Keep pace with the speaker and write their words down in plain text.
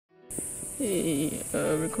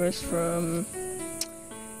A request from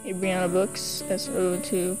Abriana Books,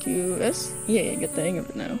 SO2QS. Yeah, I get the hang of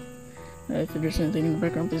it now. If there's anything in the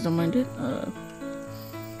background, please don't mind it.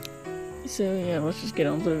 So yeah, let's just get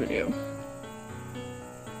on to the video.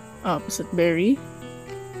 Opposite berry.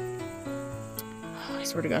 I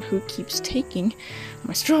swear to God, who keeps taking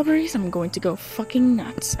my strawberries? I'm going to go fucking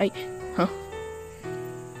nuts. Huh?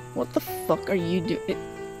 What the fuck are you doing?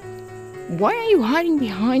 Why are you hiding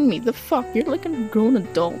behind me? The fuck? You're like a grown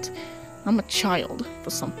adult. I'm a child for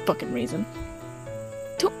some fucking reason.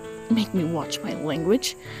 Don't make me watch my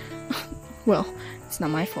language. Well, it's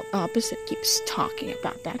not my fault. Opposite keeps talking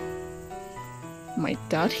about that. My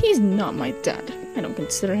dad? He's not my dad. I don't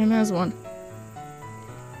consider him as one.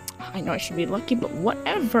 I know I should be lucky, but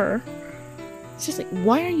whatever. It's just like,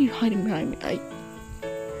 why are you hiding behind me?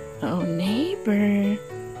 Oh, neighbor.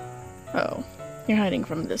 Oh, you're hiding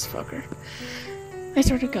from this fucker. I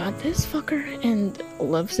swear to God, this fucker and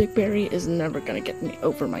Lovesick Berry is never gonna get me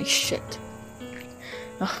over my shit.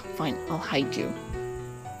 Ugh, fine, I'll hide you.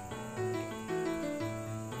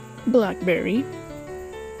 Blackberry.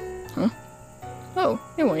 Huh? Oh,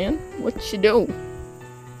 hey Wyan, what you do?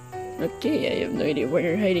 Okay, I have no idea why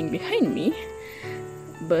you're hiding behind me.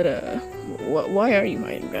 But, why are you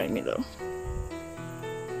hiding behind me, though?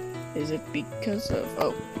 Is it because of...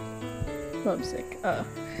 Oh, Lovesick.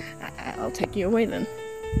 I'll take you away, then.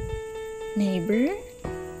 Neighbor?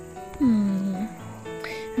 Oh,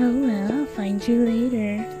 well, I'll find you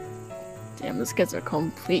later. Damn, these guys are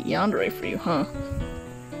complete yandere for you, huh?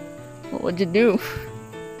 What would you do?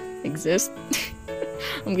 Exist?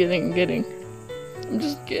 I'm kidding. I'm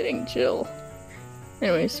just kidding, chill.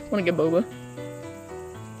 Anyways, wanna get boba?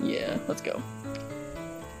 Yeah, let's go.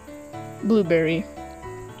 Blueberry.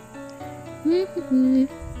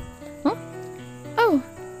 Huh? Oh,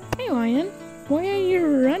 hey Wyan. Why are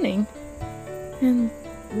you running? And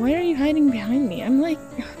why are you hiding behind me? I'm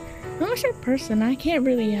a short person. You can't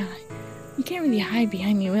really hide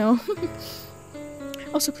behind me well.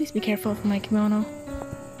 Also, please be careful with my kimono.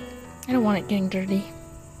 I don't want it getting dirty.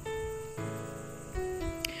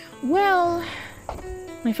 Well,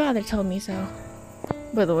 my father told me so.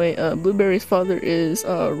 By the way, Blueberry's father is,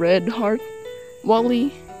 Red Heart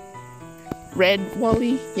Wally. Red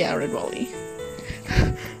Wally? Yeah, Red Wally.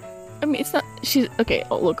 I mean, it's not, okay,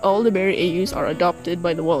 oh, look, all the Berry AUs are adopted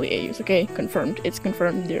by the Wally AUs, okay? Confirmed. It's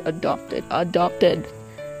confirmed they're adopted.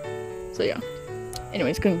 So yeah.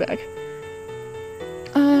 Anyways, coming back.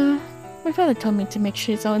 My father told me to make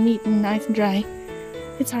sure it's all neat and nice and dry.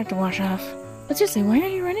 It's hard to wash off. But seriously, why are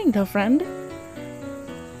you running though, friend?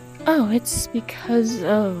 Oh, it's because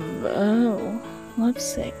of... Oh,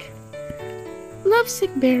 Lovesick.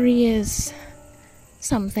 Lovesick Berry is...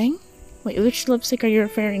 something. Wait, which Lovesick are you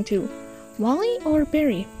referring to? Wally or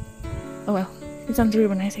Berry? Oh well, it sounds rude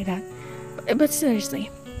when I say that. But seriously.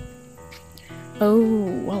 Oh,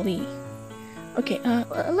 Wally. Okay,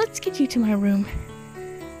 let's get you to my room.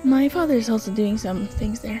 My father is also doing some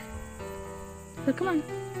things there. So come on.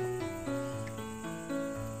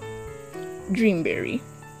 Dreamberry.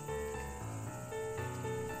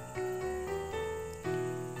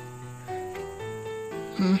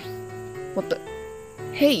 What the?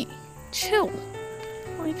 Hey, chill.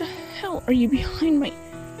 Why the hell are you behind my...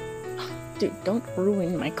 Dude, don't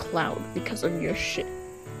ruin my cloud because of your shit.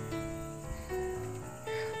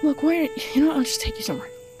 Look, why are... You know what, I'll just take you somewhere.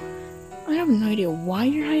 I have no idea why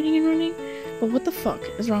you're hiding and running, but what the fuck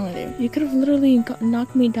is wrong with you? You could have literally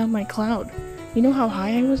knocked me down my cloud. You know how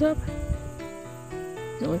high I was up?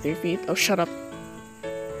 Only 3 feet. Oh, shut up.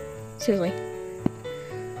 Seriously.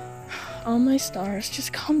 All my stars,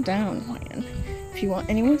 just calm down, Wyan. If you want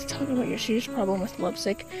anyone to talk about your serious problem with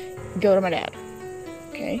Lovesick, go to my dad.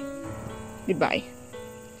 Okay? Goodbye.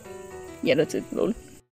 Yeah, that's it, lol.